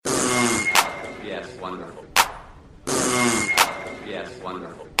wonderful. Yes,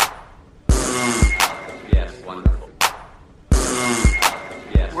 wonderful. Yes, wonderful.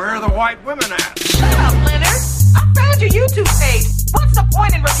 Yes. Where are the white women at? Shut up, Leonard. I found your YouTube page. What's the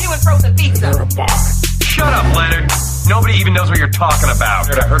point in reviewing frozen pizza? You're a boss. Shut up, Leonard. Nobody even knows what you're talking about.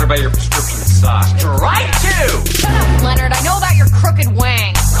 I heard about your prescription socks. Strike two. Shut up, Leonard. I know about your crooked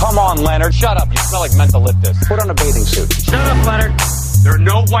wang. Come on, Leonard. Shut up. You smell like mentholyptus. Put on a bathing suit. Shut up, Leonard. There are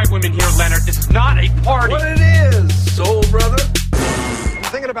no white women here, Leonard. This is not a party. What it is, soul brother? I'm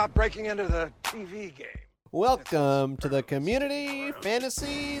thinking about breaking into the TV game. Welcome to the Community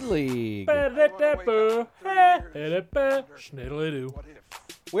Fantasy League. We're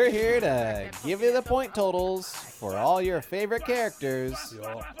here to give you the point totals for all your favorite characters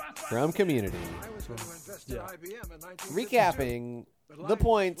from Community. Recapping the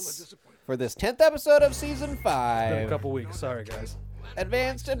points for this 10th episode of Season 5. Been a couple weeks. Sorry, guys.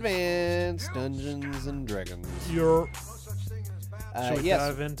 Advanced Dungeons and Dragons. Should we Yes,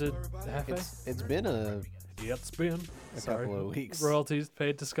 dive into Hefe? it's been a It's been a couple of weeks. Royalties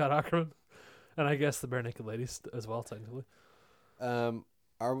paid to Scott Ackerman, and I guess the Bare Naked Ladies as well, technically.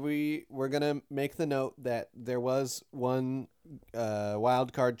 We're gonna make the note that there was one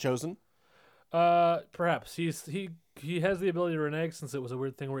wild card chosen. Perhaps he has the ability to renege, since it was a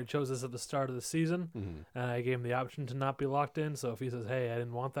weird thing where he chose us at the start of the season, and I gave him the option to not be locked in. So if he says, "Hey, I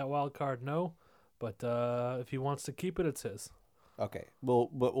didn't want that wild card," no. But if he wants to keep it, it's his. Okay,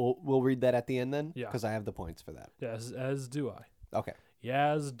 we'll read that at the end then. Yeah. Because I have the points for that. Yeah, as do I. Okay.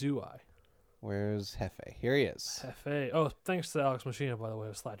 As do I. Where's Hefe? Here he is. Hefe. Oh, thanks to Alex Machina, by the way,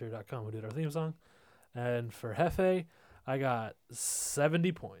 of Slacker.com, who did our theme song. And for Hefe, I got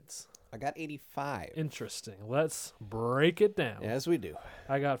 70 points. I got 85. Interesting. Let's break it down. As we do.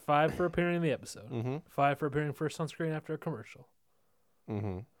 I got 5 for appearing in the episode. Mm-hmm. 5 for appearing first on screen after a commercial.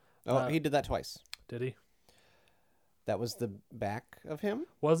 Mm-hmm. Oh, he did that twice. Did he? That was the back of him.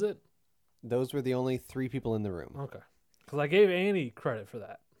 Was it? Those were the only 3 people in the room. Okay. Because I gave Annie credit for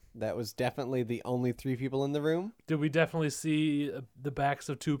that. That was definitely the only 3 people in the room. Did we definitely see the backs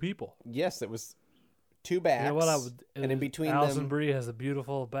of 2 people? Yes, it was 2 backs. You know what? And in between Alison them... Brie has a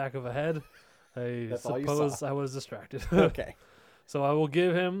beautiful back of a head. I That's all you suppose saw. I was distracted. Okay. So I will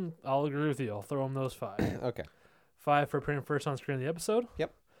give him, I'll agree with you. I'll throw him those 5. Okay. 5 for appearing first on screen in the episode.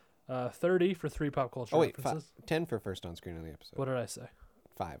 Yep. 30 for 3 pop culture Oh, wait. references. 10 for first on screen in the episode. What did I say?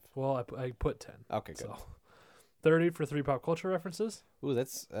 5. Well, I put 10. Okay, good. So 30 for 3 pop culture references. Ooh,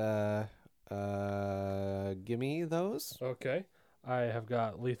 that's... give me those. Okay. I have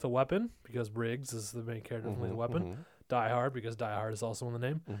got Lethal Weapon, because Briggs is the main character from Lethal Weapon. Die Hard, because Die Hard is also in the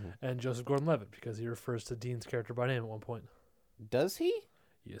name. And Joseph Gordon-Levitt, because he refers to Dean's character by name at one point. Does he?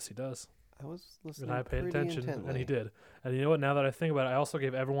 Yes, he does. I was listening And I paid pretty attention, intently. and he did. And you know what? Now that I think about it, I also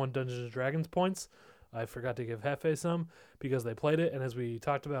gave everyone Dungeons & Dragons points. I forgot to give Hefe some because they played it, and as we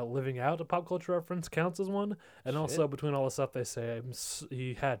talked about, living out a pop culture reference counts as one. And also, between all the stuff they say,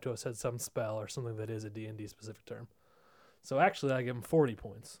 he had to have said some spell or something that is a D&D specific term. So actually, I give him 40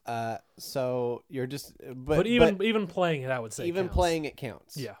 points. So you're just... But even playing it, I would say even counts. playing it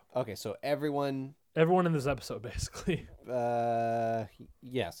counts. Yeah. Okay, so everyone... Everyone in this episode, basically.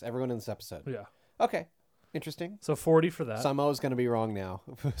 Yes, everyone in this episode. Yeah. Okay, interesting. So 40 for that. So I'm always going to be wrong now.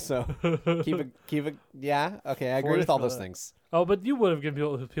 So keep it. Yeah. Okay, I agree 40 with all for those that. things. Oh, but you would have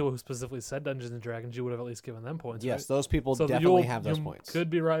given people who specifically said Dungeons & Dragons, you would have at least given them points, Yes, right? those people So definitely have those you points. could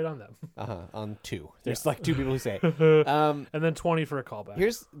be right on them. On 2. There's like 2 people who say. And then 20 for a callback.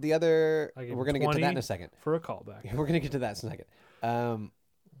 Here's the other. I gave We're going to get to that in a second. For a callback. We're going to get to that in a second.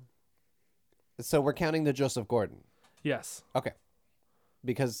 So we're counting the Joseph Gordon. Yes. Okay.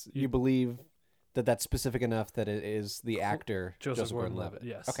 Because you believe that that's specific enough that it is the actor Joseph Gordon-Levitt.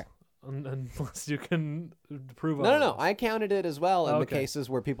 Yes. Okay. Unless you can prove No. otherwise. I counted it as well in the Okay. cases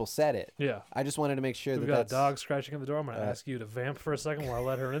where people said it. Yeah. I just wanted to make sure We've that got that's... a dog scratching at the door. I'm going to ask you to vamp for a second while I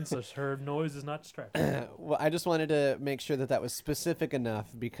let her in so her noise is not distracting. Well, I just wanted to make sure that that was specific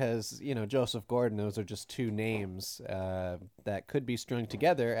enough because, Joseph Gordon, those are just 2 names that could be strung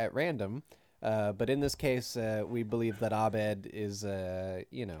together at random. But in this case, we believe that Abed is,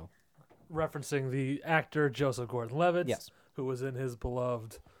 Referencing the actor Joseph Gordon-Levitt, Yes. who was in his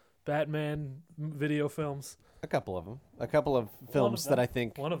beloved Batman video films. a couple of them. A couple of films that I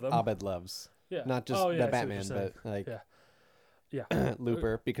think One of them. Abed loves. Yeah. Not just Oh, yeah, I see the what Batman, you're saying. but like Yeah.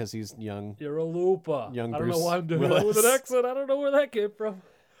 Looper because he's young. You're a looper. Young I don't know Bruce why I'm doing that with Willis. an accent. I don't know where that came from.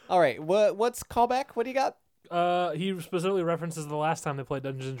 All right, what's callback? What do you got? He specifically references the last time they played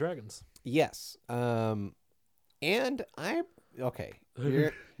Dungeons and Dragons. Yes. And okay.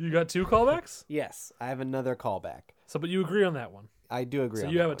 You're, You got 2 callbacks? yes, I have another callback. But you agree on that one. I do agree. So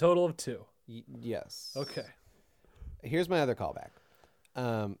on you that have one. a total of 2. Yes. Okay. Here's my other callback.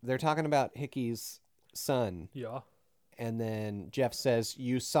 They're talking about Hickey's son, Yeah. and then Jeff says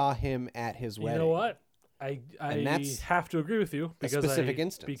you saw him at his You wedding. know what? I that's have to agree with you because specific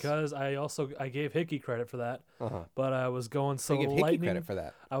instance. because I gave Hickey credit for that, Uh-huh. but I was going so So give Hickey lightning. credit for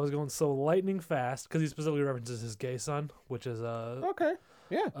that. I was going so lightning fast because he specifically references his gay son, which is Okay.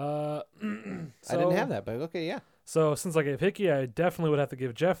 Yeah. I I didn't have that, but okay, yeah. So since I gave Hickey, I definitely would have to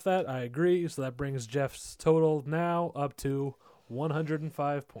give Jeff that. I agree. So that brings Jeff's total now up to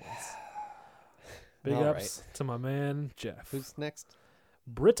 105 points. Big All ups to my man Jeff. Who's next?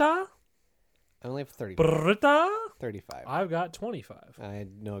 Britta? I only have 30. Britta? 35. I've got 25. I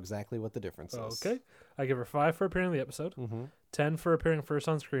know exactly what the difference is. Okay. I give her 5 for appearing in the episode, Mm-hmm. 10 for appearing first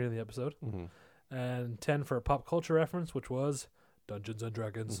on screen in the episode, Mm-hmm. and 10 for a pop culture reference, which was Dungeons and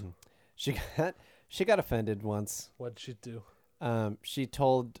Dragons. Mm-hmm. She got offended once. What'd she do? She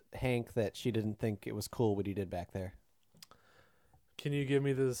told Hank that she didn't think it was cool what he did back there. Can you give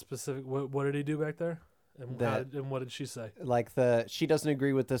me the specific? What did he do back there? And, That- and what did she say? Like she doesn't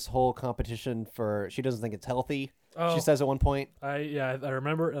agree with this whole competition she doesn't think it's healthy. Oh. She says at one point. I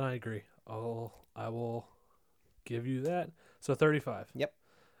remember and I agree. I will give you that. So 35. Yep.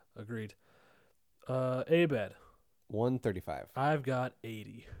 Agreed. Abed. 135. I've got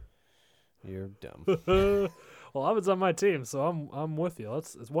 80. You're dumb. Well, Abed's on my team, so I'm with you.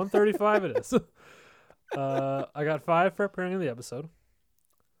 It's 135. It is. I got 5 for appearing in the episode.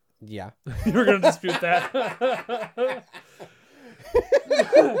 Yeah. You were gonna dispute that.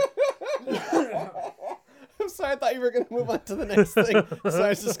 I'm sorry. I thought you were going to move on to the next thing. So I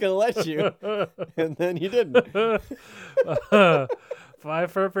was just going to let you. And then you didn't.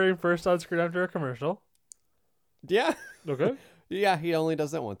 5 for appearing first on screen after a commercial. Yeah. Okay. Yeah, he only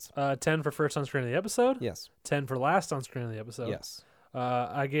does that once. 10 for first on screen in the episode. Yes. 10 for last on screen in the episode. Yes.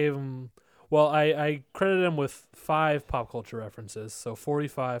 I gave him. Well, I credited him with 5 pop culture references, so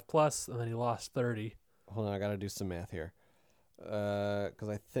 45 plus, and then he lost 30. Hold on, I got to do some math here. Because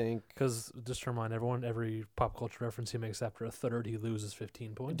I think... Because, just to remind everyone, every pop culture reference he makes after a third, he loses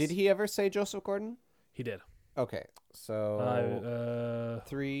 15 points. Did he ever say Joseph Gordon? He did. Okay, so...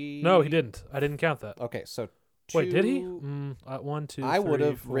 3... No, he didn't. I didn't count that. Okay, so 2... Wait, did he? 1, 2, I would 3,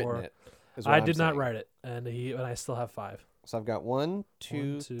 have 4. written it. is what I I'm did not saying. write it, and I still have 5. So I've got 1, 1,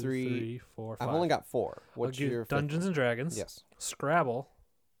 2, 2, 3... 3, 4, 5. I've only got 4. I'll What's give your fifth Dungeons one? and Dragons. Yes. Scrabble.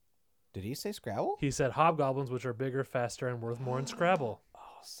 Did he say Scrabble? He said hobgoblins, which are bigger, faster, and worth more in Scrabble. Oh,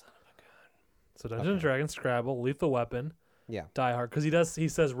 son of a gun. So Dungeons and Dragons, Scrabble, Lethal Weapon, Yeah. Die Hard, because he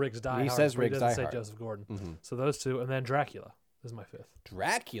says Riggs Die Hard. He says but Riggs he doesn't Die say Hard. Joseph Gordon. Mhm. So those 2, and then Dracula is my 5th.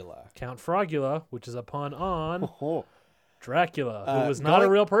 Dracula. Count Frogula, which is a pun on Oh. Dracula, who was not a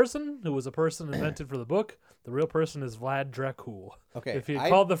going- real person, who was a person invented for the book. The real person is Vlad Dracul. Okay, If he had I-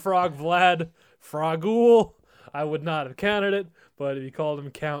 called the frog Vlad Frogul, I would not have counted it. But if he called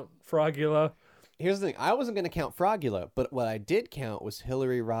him Count Frogula, Here's the thing. I wasn't going to count Frogula, but what I did count was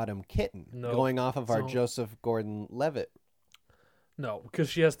Hillary Rodham Kitten, No. going off of our So- Joseph Gordon-Levitt. no, because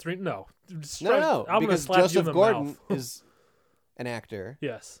she has 3. No, No, I'm gonna because slap you in Joseph the Gordon mouth. is an actor.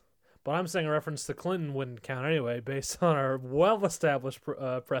 Yes. But I'm saying a reference to Clinton wouldn't count anyway, based on our well-established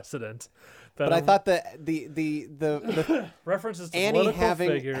precedent. That But I thought that the references to Annie political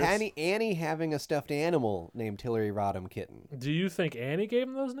figures. Annie having a stuffed animal named Hillary Rodham Kitten. Do you think Annie gave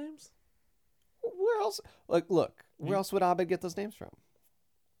him those names? Where else? Look. Where else would Abed get those names from?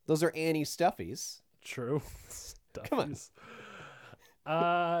 Those are Annie stuffies. True. Come on.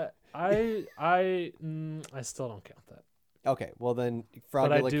 I still don't count that. Okay, well then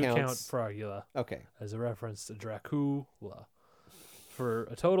But I Frogula do count counts. Frogula Okay, as a reference to Dracula for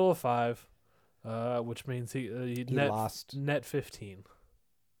a total of 5, which means he lost. net 15.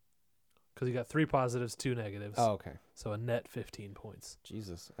 Because he got 3 positives, 2 negatives. Oh, okay. So a net 15 points.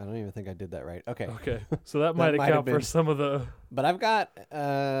 Jesus, I don't even think I did that right. Okay, Okay, so that might might have account for been- some of the. but I've got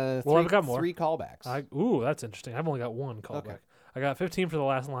I've got more. 3 callbacks. Ooh, that's interesting. I've only got 1 callback. Okay. I got 15 for the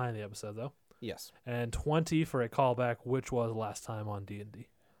last line of the episode though, Yes, and 20 for a callback, which was last time on D&D.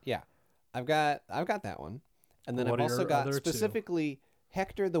 yeah, I've got that one, and then What I've are also your got other 2? specifically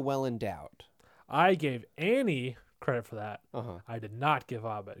Hector the Well Endowed. I gave Annie credit for that. Uh huh. I did not give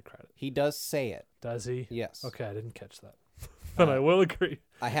Abed credit. He does say it. Does he? Yes. Okay, I didn't catch that. But I will agree.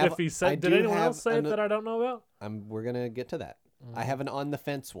 I have. If he I said, did do anyone have else say it an- that I don't know about? We're gonna get to that. I have an on the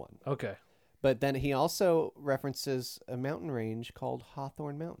fence one, Okay. but then he also references a mountain range called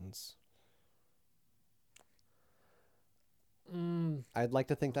Hawthorne Mountains. I'd like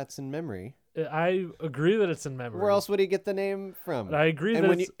to think that's in memory. I agree that it's in memory. Where else would he get the name from? But I agree And that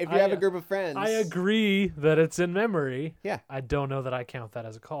when it's- if you have a group of friends, I agree that it's in memory. Yeah. I don't know that I count that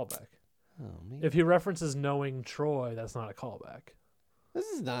as a callback. Oh man, If he references knowing Troy, that's not a callback. this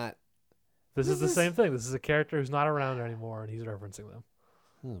is not. This is the This is- same thing. This is a character who's not around anymore, and he's referencing them.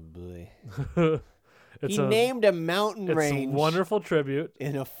 Oh boy. It's He named a mountain it's range a wonderful tribute.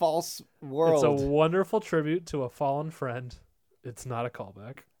 in a false world. It's a wonderful tribute to a fallen friend. It's not a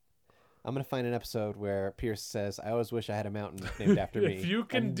callback. I'm gonna find an episode where Pierce says, "I always wish I had a mountain named after me." If you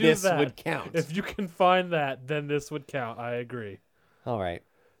can and do this that, would count. If you can find that, then this would count. I agree. All right,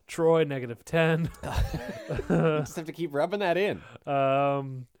 Troy -10. just have to keep rubbing that in.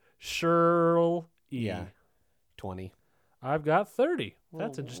 Sherl E. Yeah, 20. I've got 30.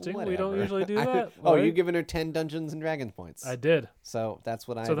 That's Well, interesting. We whatever. don't usually do that. Oh, right? you've given her 10 Dungeons and Dragons points. I did. So that's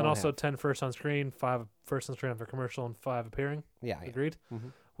what I. So then don't also have. 10 first on screen, 5 first on screen after commercial, and 5 appearing. Yeah. Agreed?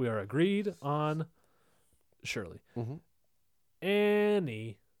 Mhm. We are agreed on Shirley. Mhm.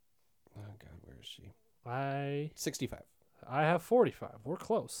 Annie, Oh God, where is she? I 65. have 45. We're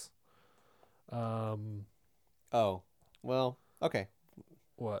close. Oh, well, okay.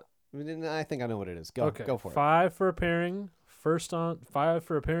 What? I think I know what it is. Go, Okay. go for it. 5 for appearing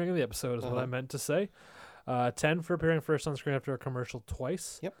in the episode is what I Uh-huh. meant to say. 10 for appearing first on screen after a commercial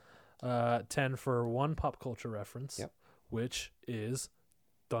twice. Yep. 10 for one pop culture reference, Yep. which is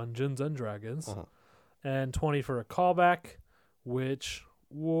Dungeons and Dragons. Uh-huh. And 20 for a callback, which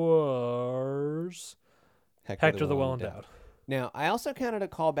was Hector the Well Endowed. Now, I also counted a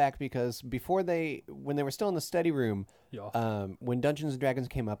callback because when they were still in the study room, Yeah. when Dungeons and Dragons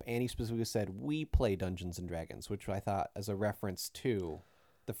came up, Annie specifically said, "We play Dungeons and Dragons," which I thought as a reference to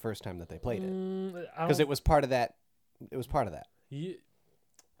the first time that they played it, because it was part of that. It was part of that.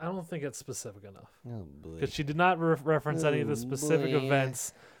 I don't think it's specific enough. Oh boy. Because she did not reference any of the Oh, specific boy.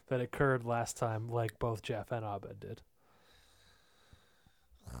 events that occurred last time, like both Jeff and Abed did.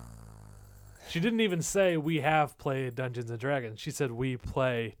 She didn't even say we have played Dungeons and Dragons. She said we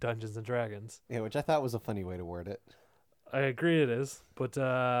play Dungeons and Dragons. Yeah, which I thought was a funny way to word it. I agree it is, but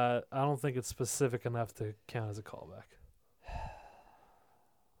I don't think it's specific enough to count as a callback.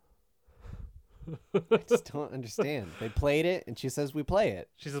 I just don't understand. They played it, and she says we play it.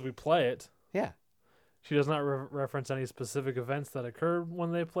 She says we play it. Yeah, She does not reference any specific events that occurred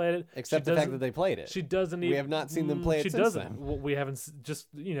when they played it. except She the fact doesn't- that they played it. She doesn't We even. have not seen them play it She since doesn't. then. Well, we haven't just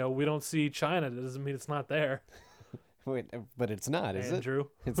we don't see China. That doesn't mean it's not there. Wait, but it's not, is Andrew.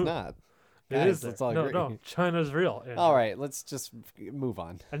 it? It's not. It Guys, is there. let's all no, agree. no, China's real. Andrew. All right, let's just move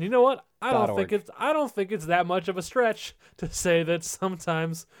on. And you know what? I don't think .org. it's that much of a stretch to say that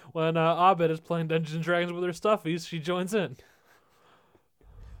sometimes when Abed is playing Dungeons and Dragons with her stuffies, she joins in.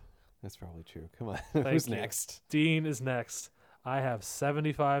 That's probably true. Come on, Thank who's you. next? Dean is next. I have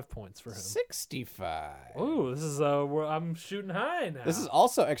 75 points for him. 65. Ooh, this is I'm shooting high now. This is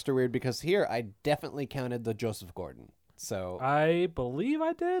also extra weird because here I definitely counted the Joseph Gordon. So I believe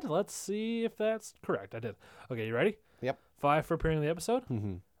I did. Let's see if that's correct. I did. Okay, you ready? Yep. 5 for appearing in the episode.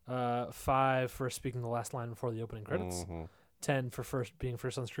 Mhm. 5 for speaking the last line before the opening credits. Mhm. 10 for being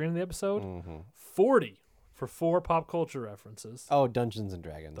first on screen in the episode. Mhm. 40 for 4 pop culture references. Oh, Dungeons and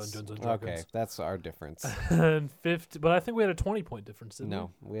Dragons. Dungeons and Okay, Dragons. that's our difference. And 50, but I think we had a 20-point difference, didn't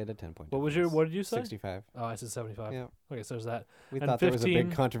No, we had a 10-point. What difference. did you say? 65. we? Oh, I said 75. Yeah. Okay, so there's that. We And thought there was a 15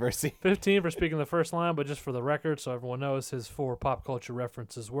 big controversy. 15 for speaking the first line, but just for the record, so everyone knows his 4 pop culture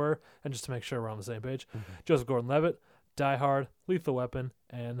references were, and just to make sure we're on the same page, Mm-hmm. Joseph Gordon-Levitt, Die Hard, Lethal Weapon,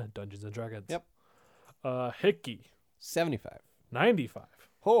 and Dungeons and Dragons. Yep. Hickey, 75. 95.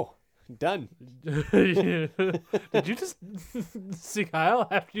 Oh, done. Did you just see Kyle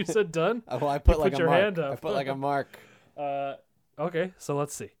after you said done? Oh, well, I put You like put a your mark. hand up. I put like a mark. Okay, so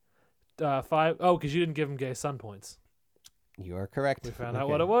let's see. 5. Oh, because you didn't give him gay son points. You are correct. We found out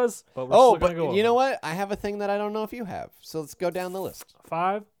Okay. what it was, but we're Oh, still gonna but go you know over. what? I have a thing that I don't know if you have. So let's go down the list.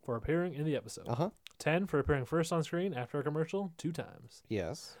 5 for appearing in the episode. Uh huh. 10 for appearing first on screen after a commercial 2 times.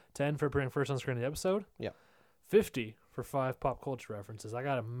 Yes. 10 for appearing first on screen in the episode. Yep. 50 for 5 pop culture references. I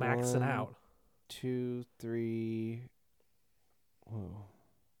got to max it 1, out. 2, 3. Whoa.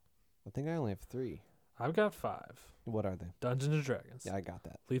 I think I only have 3. I've got 5. What are they? Dungeons and Dragons. Yeah, I got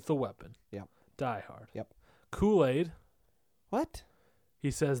that. Lethal Weapon. Yep. Die Hard. Yep. Kool-Aid. What? He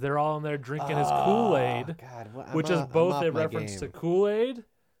says they're all in there drinking his Kool-Aid, God, which is both a reference to Kool-Aid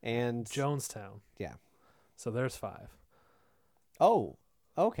and Jonestown. yeah. So there's 5. Oh,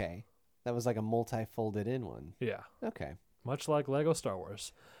 okay. That was like a multi-folded in one. Yeah. Okay. Much like Lego Star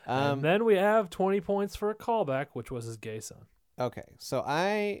Wars. Um, And then we have 20 points for a callback, which was his gay son. Okay, so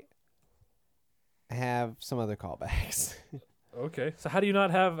I have some other callbacks. Okay. So how do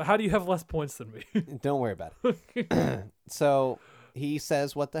you have less points than me? Don't worry about it. So he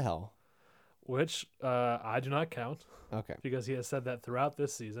says, "What the hell?" which I do not count Okay. because he has said that throughout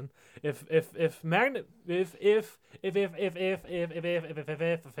this season. If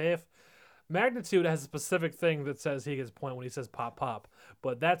Magnitude has a specific thing that says he gets a point when he says pop pop,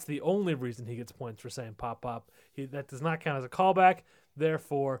 but that's the only reason he gets points for saying pop pop. That does not count as a callback.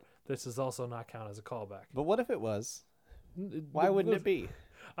 Therefore, this does also not count as a callback. But what if it was? Why wouldn't it be?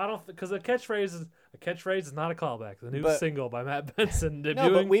 I don't because a catchphrase is not a callback. The new But- single by Matt Benson debuting. No,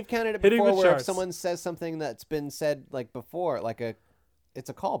 but we've counted it hitting before the where if charts. someone says something that's been said like before, it's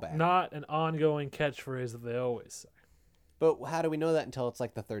a callback. Not an ongoing catchphrase that they always say. But how do we know that until it's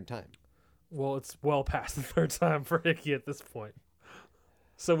like the third time? Well, it's well past the third time for Hickey at this point.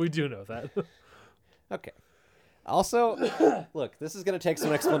 So we do know that. Okay. Also, look, this is going to take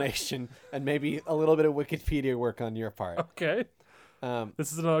some explanation and maybe a little bit of Wikipedia work on your part. Okay.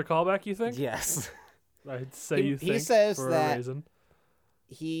 This is another callback, you think? Yes. I'd say you think He says for that a reason.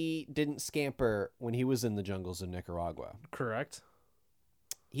 he didn't scamper when he was in the jungles of Nicaragua. Correct.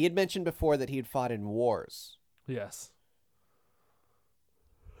 He had mentioned before that he had fought in wars. Yes.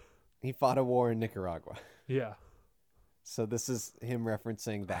 He fought a war in Nicaragua. Yeah. So this is him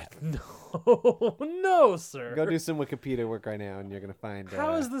referencing that. No, sir. Go do some Wikipedia work right now, and you're going to find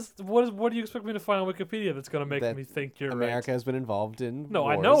How is this? What do you expect me to find on Wikipedia that's going to make that me think you're America has been involved in right? No,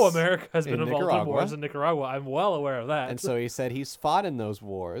 wars I know America has been in involved in Nicaragua. wars in Nicaragua. I'm well aware of that. And so he said he's fought in those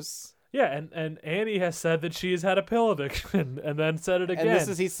wars. yeah, and Annie has said that she has had a pill addiction, and then said it again. And this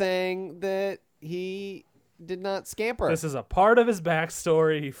is he saying that he did not scamper. This is a part of his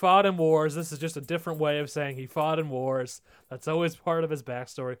backstory. He fought in wars. This is just a different way of saying he fought in wars. That's always part of his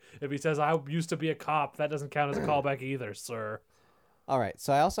backstory. If he says, I used to be a cop, that doesn't count as a callback either, sir. All right,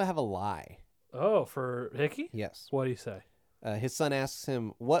 so I also have a lie. Oh, for Hickey? Yes. What do you say? His son asks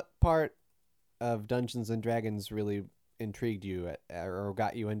him, what part of Dungeons and Dragons really intrigued you or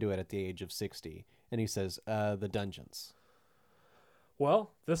got you into it at the age of 60? And he says, the dungeons.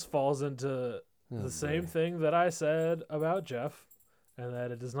 Well, this falls into the same thing that I said about Jeff, and that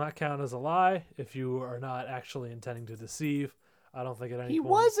it does not count as a lie if you are not actually intending to deceive. I don't think at any He point.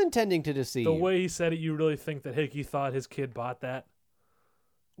 was intending to deceive. The way he said it, you really think that Hickey thought his kid bought that?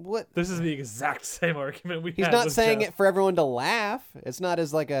 What? This is the exact same argument we He's had not with saying Jeff. it for everyone to laugh. It's not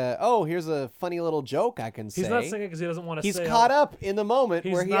as like here's a funny little joke I can say. He's not saying it because he doesn't want to He's say caught up in the moment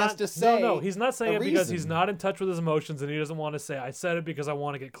where he has to say. No, he's not saying a it because he's reason. not in touch with his emotions and he doesn't want to say, I said it because I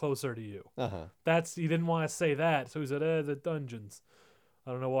want to get closer to you. Uh-huh. He didn't want to say that, so he said, the dungeons.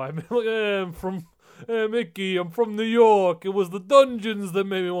 I don't know why. I'm from Mickey, I'm from New York. It was the dungeons that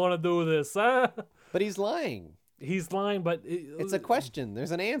made me want to do this, huh? But he's lying. He's lying, but It's a question. There's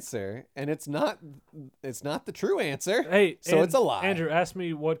an answer, and it's not the true answer. Hey, so it's a lie. Andrew, ask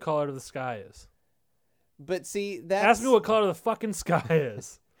me what color the sky is. But see, that's Ask me what color the fucking sky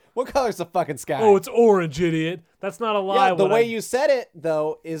is. what color's the fucking sky? Oh, it's orange, idiot. That's not a lie. yeah. The way you said it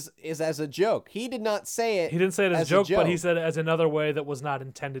though is as a joke. He did not say it. He didn't say it as as a joke, but he said it as another way that was not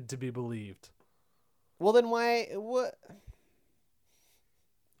intended to be believed. Well, then why? What?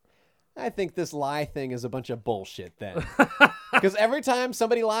 I think this lie thing is a bunch of bullshit then. Because every time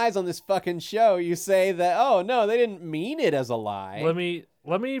somebody lies on this fucking show, you say that, oh, no, they didn't mean it as a lie. Let me.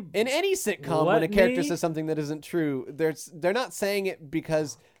 In any sitcom, when a character says something that isn't true, they're not saying it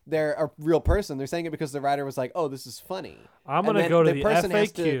because they're a real person. They're saying it because the writer was like, oh, this is funny. I'm going to And go to then the person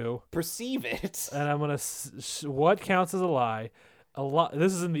has to FAQ. perceive it. And I'm going to. What counts as a lie?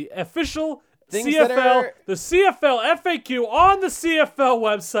 This is in the official Things that CFL, are- the CFL FAQ on the CFL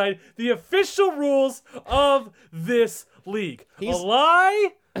website, the official rules of this league. A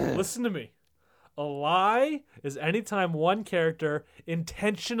lie, listen to me. A lie is anytime one character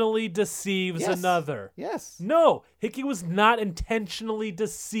intentionally deceives Yes. another. Yes. No, Hickey was not intentionally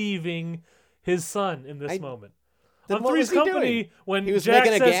deceiving his son in this moment. Then On what Three's was he Company, doing? when He was Jack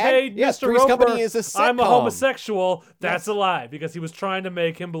making says, a gag? hey, Yes, Mr. Three's Roper, Company is a I'm a sitcom. homosexual, that's Yes. a lie, because he was trying to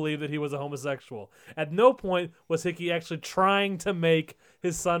make him believe that he was a homosexual. At no point was Hickey actually trying to make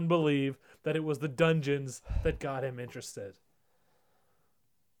his son believe that it was the dungeons that got him interested.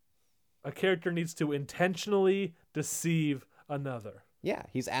 A character needs to intentionally deceive another. Yeah,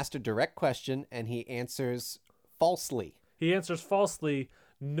 he's asked a direct question, and he answers falsely. He answers falsely,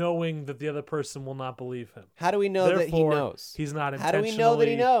 knowing that the other person will not believe him. How do we know that he Therefore, knows? He's not How do intentionally. we know that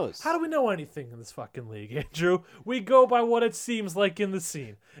he knows? How do we know anything in this fucking league, Andrew? We go by what it seems like in the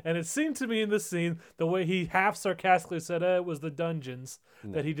scene. And it seemed to me in this scene, the way he half sarcastically said it was the dungeons,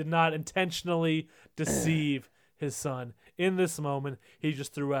 that he did not intentionally deceive his son. In this moment, he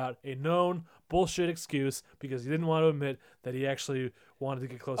just threw out a known bullshit excuse because he didn't want to admit that he actually wanted to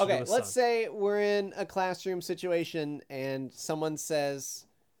get closer to Okay, his let's son. say we're in a classroom situation and someone says,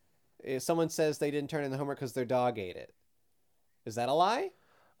 If someone says they didn't turn in the homework because their dog ate it, is that a lie?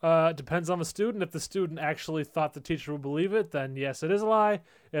 Depends on the student. If the student actually thought the teacher would believe it, then yes, it is a lie.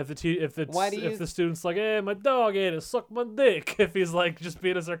 If the student's like, "Hey, my dog ate it, suck my dick," if he's like just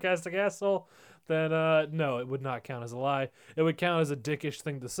being a sarcastic asshole, then no, it would not count as a lie. It would count as a dickish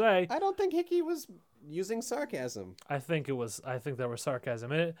thing to say. I don't think Hickey was using sarcasm. I think there was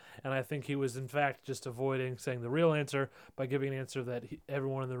sarcasm in it, and I think he was in fact just avoiding saying the real answer by giving an answer that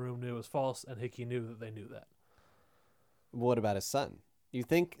everyone in the room knew was false, and Hickey knew that they knew that. What about his son? You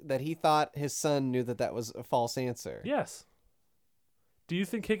think that he thought his son knew that that was a false answer? Yes. Do you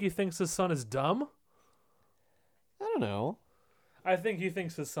think Hickey thinks his son is dumb? I don't know. I think he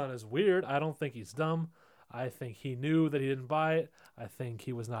thinks his son is weird. I don't think he's dumb. I think he knew that he didn't buy it. I think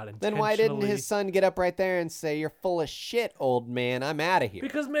he was not intentionally... Then why didn't his son get up right there and say, "You're full of shit, old man. I'm out of here"?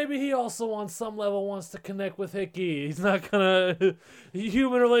 Because maybe he also on some level wants to connect with Hickey. He's not gonna...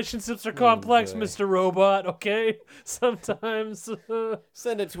 Human relationships are complex, Mr. Robot, okay? Sometimes...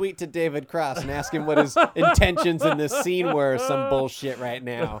 Send a tweet to David Cross and ask him what his intentions in this scene were. Some bullshit right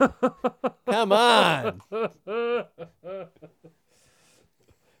now. Come on.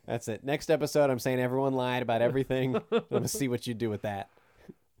 That's it. Next episode, I'm saying everyone lied about everything. I'm going to see what you do with that.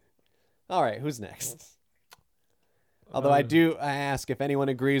 All right, who's next? Although I ask if anyone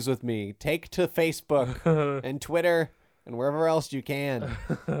agrees with me. Take to Facebook and Twitter and wherever else you can.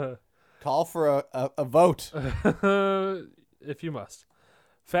 Call for a vote. If you must.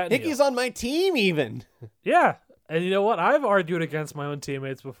 Fat Hickey's Neil. on my team even. Yeah. And you know what? I've argued against my own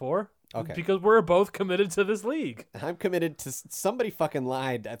teammates before. Okay. Because we're both committed to this league. I'm committed to... Somebody fucking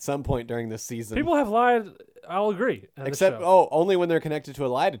lied at some point during this season. People have lied. I'll agree. Except, only when they're connected to a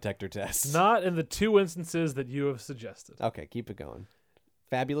lie detector test. Not in the 2 instances that you have suggested. Okay, keep it going.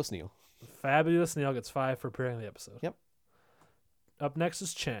 Fabulous Neil. Fabulous Neil gets 5 for appearing in the episode. Yep. Up next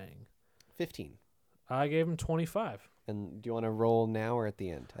is Chang. 15. I gave him 25. And do you want to roll now or at the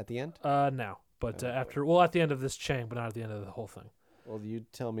end? At the end? Now. But at the end of this Chang, but not at the end of the whole thing. Well, you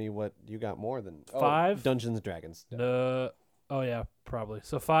tell me what you got more than 5. Dungeons and Dragons. Oh yeah, probably.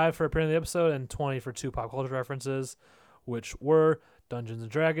 So 5 for appearing in the episode and 20 for 2 pop culture references, which were Dungeons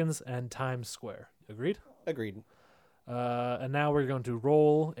and Dragons and Times Square. Agreed? Agreed. And now we're going to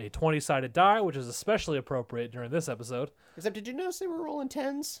roll a 20-sided die, which is especially appropriate during this episode. Except, did you notice they were rolling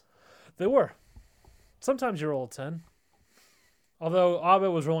 10s? They were. Sometimes you roll a 10. Although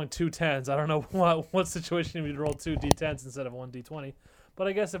Abed was rolling 2 10s, I don't know what situation you'd roll 2 d10s instead of 1 d20. But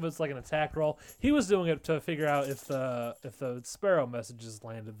I guess if it's like an attack roll, he was doing it to figure out if the sparrow messages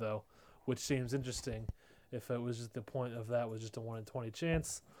landed though, which seems interesting. If it was just the point of that was just a 1 in 20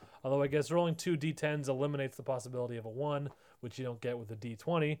 chance. Although I guess rolling 2 d10s eliminates the possibility of a 1, which you don't get with a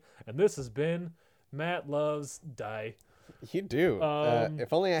d20. And this has been Matt Loves Die. You do.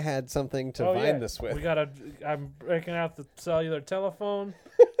 If only I had something to vine this with. I'm breaking out the cellular telephone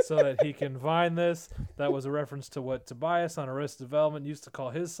so that he can vine this. That was a reference to what Tobias on Arrested Development used to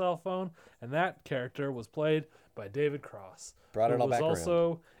call his cell phone, and that character was played by David Cross. Brought it all back around. Who was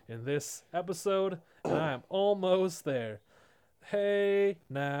also in this episode, and I am almost there. Hey,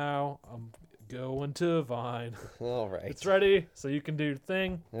 now I'm going to vine. All right. It's ready, so you can do your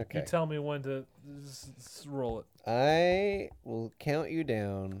thing. Okay. You tell me when to roll it. I will count you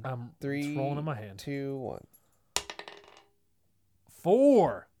down. I'm 3, rolling in my hand. 2, 1.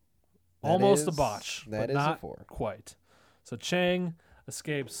 4. That Almost a is- botch. that but is a not 4. Quite. So Chang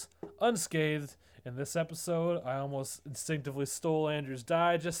escapes unscathed in this episode. I almost instinctively stole Andrew's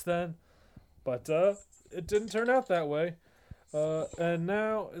die just then, but it didn't turn out that way. And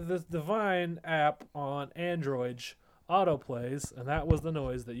now the Vine app on Android autoplays, and that was the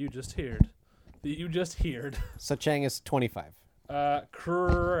noise that you just heard. So Chang is 25.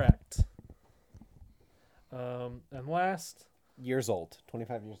 Correct. And last, Years old.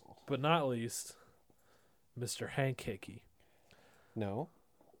 25 years old. but not least, Mr. Hank Hickey. No.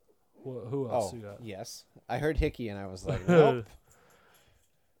 Who else Oh, you got? yes. I heard Hickey and I was like, nope.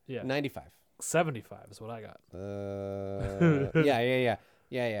 Yeah. 95. 75 is what I got. Yeah.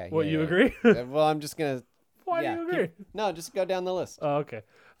 What, you yeah. agree? Well, I'm just going to... Why do you agree? No, just go down the list. Oh, okay.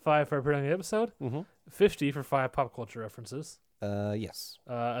 5 for appearing in the episode. Mm-hmm. 50 for 5 pop culture references. Yes.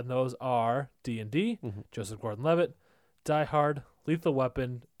 And those are D&D, Mhm. Joseph Gordon-Levitt, Die Hard, Lethal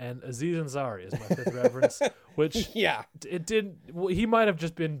Weapon, and Aziz Ansari is my 5th reference, which Yeah. it did. Well, he might have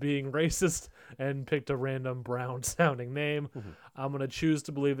just been being racist and picked a random brown-sounding name. Mm-hmm. I'm going to choose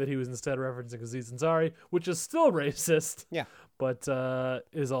to believe that he was instead referencing Aziz Ansari, which is still racist. Yeah. But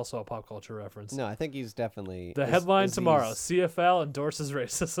is also a pop culture reference. No, I think he's definitely... The headline tomorrow, CFL endorses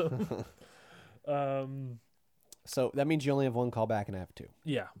racism. So that means you only have one callback, and I have two.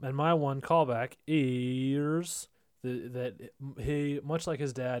 Yeah, and my one callback is that he, much like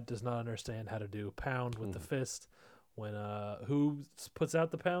his dad, does not understand how to do pound with the fist. When who puts out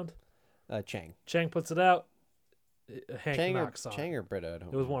the pound? Chang. Chang puts it out. Hank Chang knocks on. Chang or Britta? I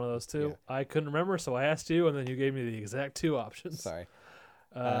don't It was know. one of those two. Yeah. I couldn't remember, so I asked you, and then you gave me the exact two options. Sorry.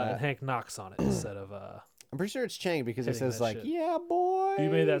 And Hank knocks on it instead of I'm pretty sure it's Chang because he hitting says that like, shit. "Yeah, boy." you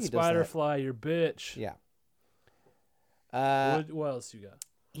made that He does spider fly, your bitch. Yeah. What else you got?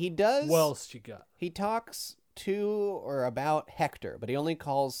 He does. What else you got? He talks to or about Hector, but he only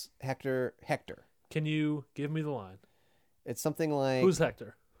calls Hector Hector. Can you give me the line? It's something like Who's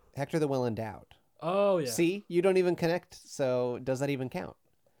Hector? Hector the Well Endowed. Oh yeah. See, you don't even connect. So does that even count?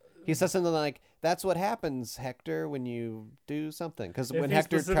 He says something like, "That's what happens, Hector, when you do something." Because If when he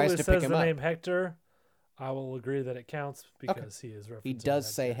Hector tries specifically to says pick him the up, name Hector, I will agree that it counts because he is referencing he does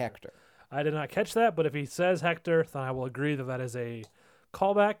that say character. Hector. I did not catch that, but if he says Hector, then I will agree that that is a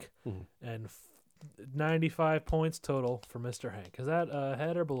callback, and 95 points total for Mr. Hank. Is that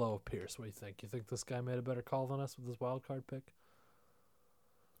ahead or below Pierce? What do you think? You think this guy made a better call than us with his wild card pick?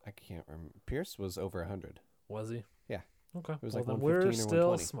 I can't remember. Pierce was over 100. Was he? Yeah. Okay. was Well, like then 115 we're or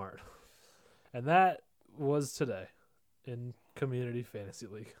still 120. smart. And that was today in Community Fantasy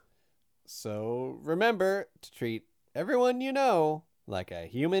League. So remember to treat everyone you know like a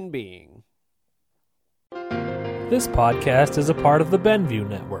human being. This podcast is a part of the Benview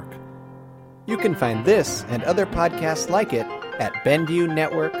Network. You can find this and other podcasts like it at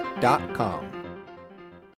BenviewNetwork.com.